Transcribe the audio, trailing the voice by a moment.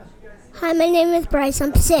Hi, my name is Bryce.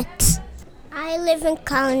 I'm 6. I live in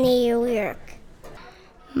Colony, New York.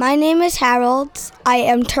 My name is Harold. I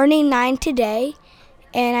am turning 9 today,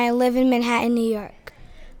 and I live in Manhattan, New York.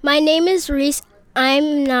 My name is Reece.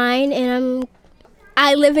 I'm 9, and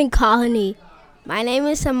I live in Colony. My name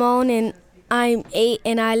is Simone, and I'm 8,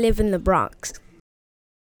 and I live in the Bronx.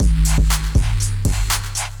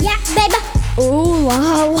 Yeah, baby. Ooh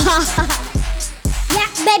la la. Yeah,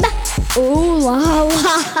 baby. Ooh la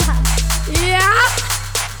la. Yeah.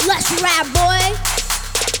 Let's rap, boy.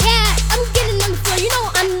 Yeah, I'm getting on the floor. You know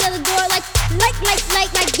I'm near the door, like,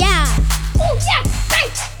 yeah. Oh yeah,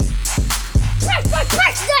 Bryce,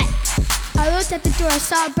 good. I looked at the door, I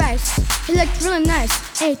saw Bryce. He looked really nice,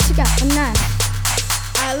 and he took out a knife.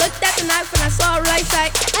 I looked at the knife and I saw a rice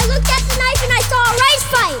fight. I looked at the knife and I saw a rice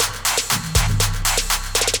fight.